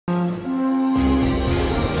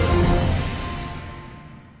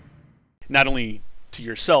not only to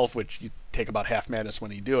yourself, which you take about half madness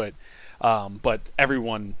when you do it, but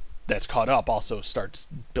everyone that's caught up also starts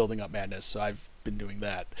building up madness. So I've been doing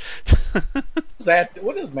that.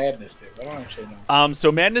 What does madness do? I don't actually know.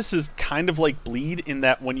 So madness is kind of like bleed in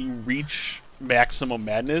that when you reach maximum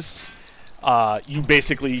madness, you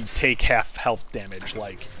basically take half health damage.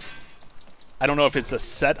 Like, I don't know if it's a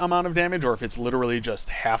set amount of damage or if it's literally just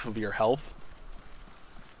half of your health.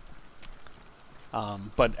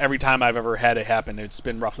 But every time I've ever had it happen, it's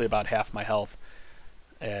been roughly about half my health,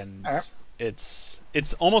 and it's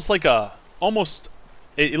almost like at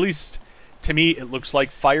least to me it looks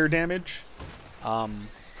like fire damage,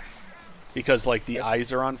 because like the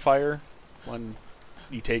eyes are on fire when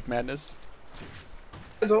you take madness.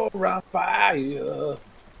 It's all around fire.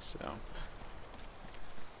 So,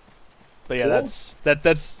 but yeah,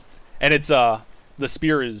 that's and it's the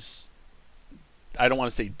spear is, I don't want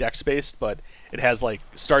to say dex based, but it has like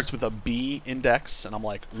starts with a B in dex, and I'm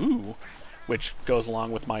like, ooh, which goes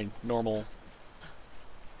along with my normal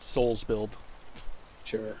souls build.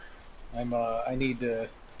 Sure. I need to.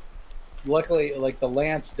 Luckily, like the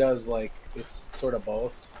lance does, like it's sort of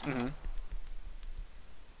both. Mm-hmm.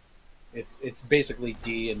 It's basically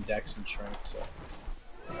D in dex and strength, so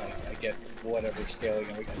I get whatever scaling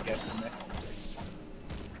we can get from it.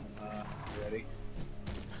 You ready?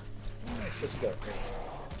 Nice, let's go.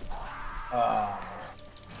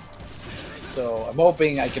 So I'm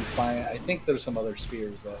hoping I can find. I think there's some other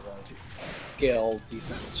spears that scale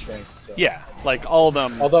decent in strength. So. Yeah, like all of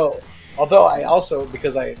them. Although I also,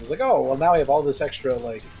 because I was like, oh well, now I have all this extra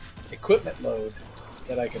like equipment load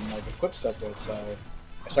that I can like equip stuff with. So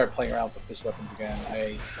I started playing around with fist weapons again.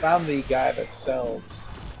 I found the guy that sells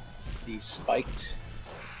the spiked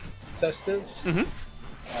cestas. Mm-hmm.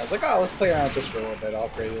 I was like, oh, let's play around with this for a little bit. I'll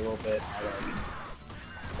upgrade it a little bit.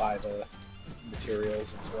 I'll buy the materials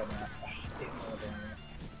and so whatnot.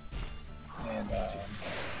 And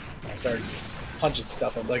I started punching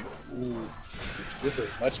stuff. I'm like, ooh, this is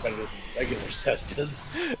much better than regular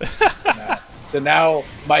cestas. So now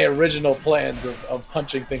my original plans of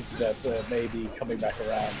punching things to death may be coming back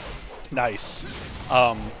around. Nice.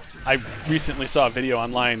 I recently saw a video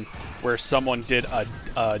online where someone did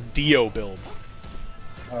a Dio build.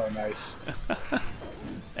 Oh, nice.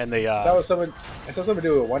 And they I saw someone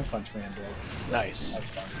do a One Punch Man build. Nice.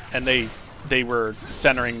 And they were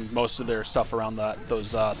centering most of their stuff around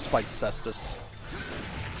those spiked cestus.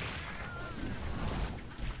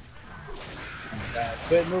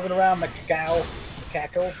 Quit moving around,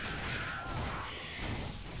 macaco.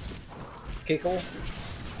 Kickle.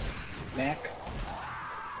 Mac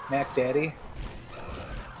Daddy.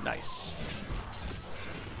 Nice.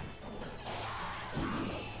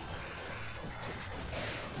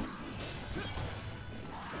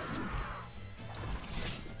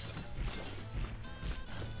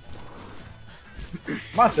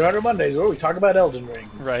 Monster Hunter Mondays, where we talk about Elden Ring.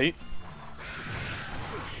 Right.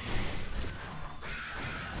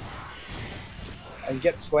 And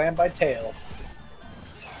get slammed by Tail.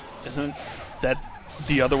 Isn't that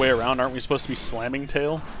the other way around? Aren't we supposed to be slamming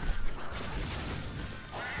Tail?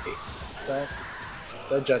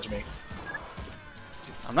 Don't judge me.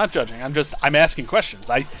 I'm not judging. I'm asking questions.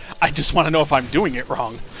 I just want to know if I'm doing it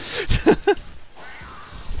wrong.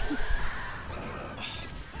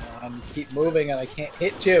 Keep moving and I can't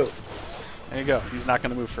hit you. There you go. He's not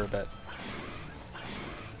going to move for a bit.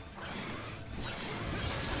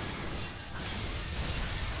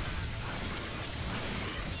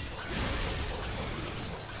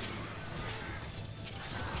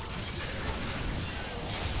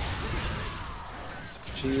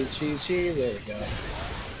 Cheese. There we go.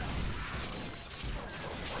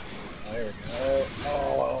 There we go.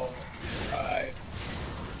 Oh, alright.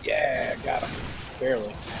 Yeah, got him.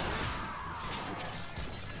 Barely.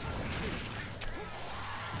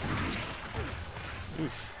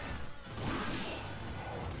 Oof.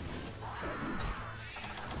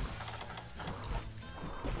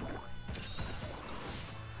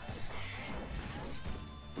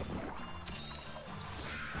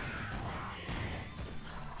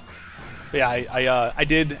 Yeah, I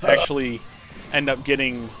did actually end up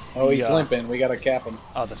getting. Oh, he's limping. We gotta cap him.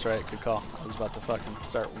 Oh, that's right. Good call. I was about to fucking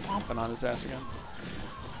start whomping on his ass again.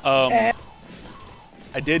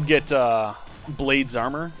 I did get Blade's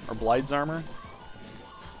armor, or Blide's armor,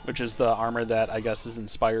 which is the armor that I guess is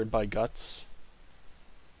inspired by Guts.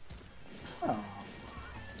 Oh,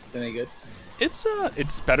 is it any good?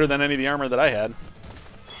 It's better than any of the armor that I had.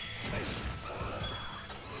 Nice.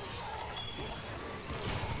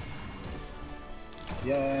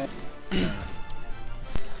 Yeah.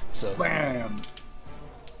 So. Bam.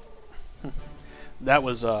 That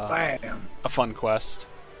was Bam. a fun quest.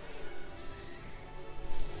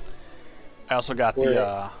 I also got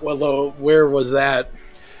where was that?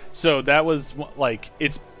 So that was like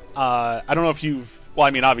it's. I don't know if you've. Well, I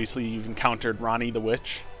mean, obviously you've encountered Ronnie the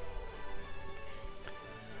Witch.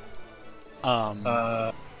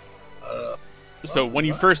 So when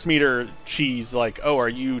you first meet her, she's like, "Oh, are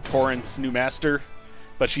you Torrent's new master?"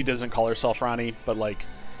 But she doesn't call herself Ronnie. But like,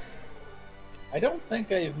 I don't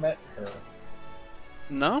think I've met her.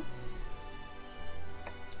 No.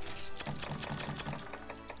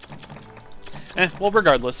 Well,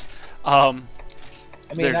 regardless. I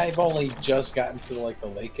mean, I've only just gotten to like the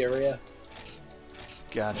lake area.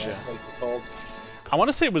 Gotcha. That place is called. I want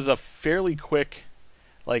to say it was a fairly quick.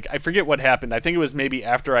 Like, I forget what happened. I think it was maybe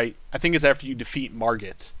after I think it's after you defeat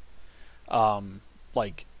Margit.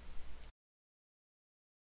 Like,